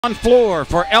On floor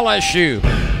for LSU.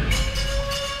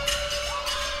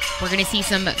 We're going to see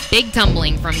some big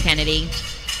tumbling from Kennedi.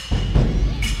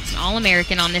 She's an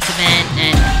All-American on this event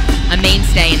and a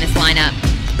mainstay in this lineup.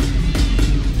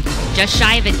 Just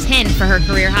shy of a 10 for her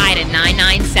career high at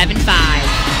 9.975.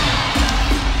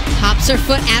 Hops her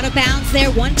foot out of bounds there.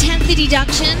 1/10 the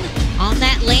deduction on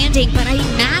that landing, but a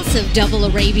massive double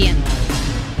Arabian.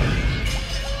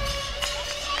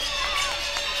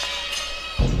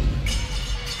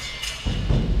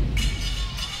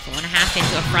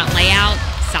 Into a front layout,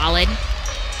 solid.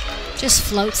 Just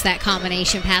floats that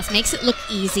combination pass, makes it look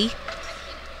easy.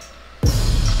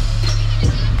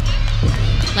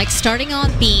 Like starting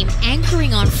on beam,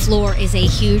 anchoring on floor is a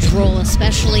huge role,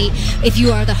 especially if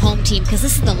you are the home team, because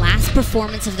this is the last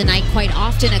performance of the night. Quite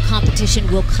often a competition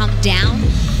will come down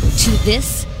to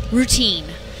this routine.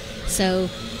 So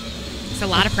it's a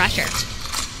lot of pressure.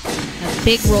 A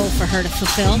big role for her to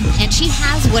fulfill, and she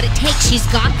has what it takes. She's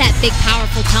got that big,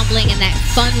 powerful tumbling and that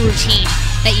fun routine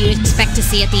that you expect to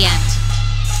see at the end.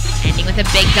 Ending with a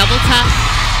big double tuck.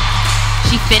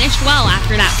 She finished well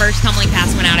after that first tumbling pass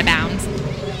went out of bounds.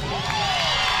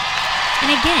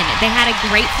 And again, they had a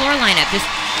great floor lineup. Just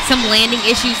some landing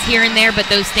issues here and there, but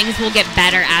those things will get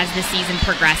better as the season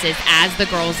progresses, as the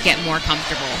girls get more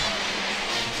comfortable.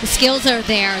 The skills are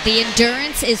there. The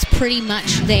endurance is pretty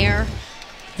much there.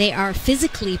 They are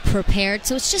physically prepared,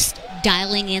 so it's just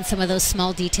dialing in some of those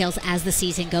small details as the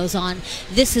season goes on.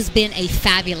 This has been a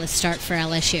fabulous start for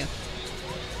LSU.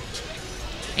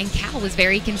 And Cal was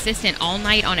very consistent all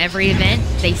night on every event.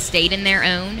 They stayed in their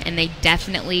own, and they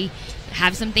definitely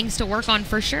have some things to work on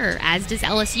for sure, as does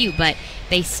LSU, but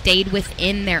they stayed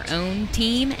within their own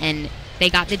team, and they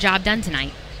got the job done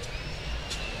tonight.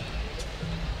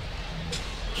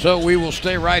 So we will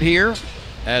stay right here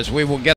as we will get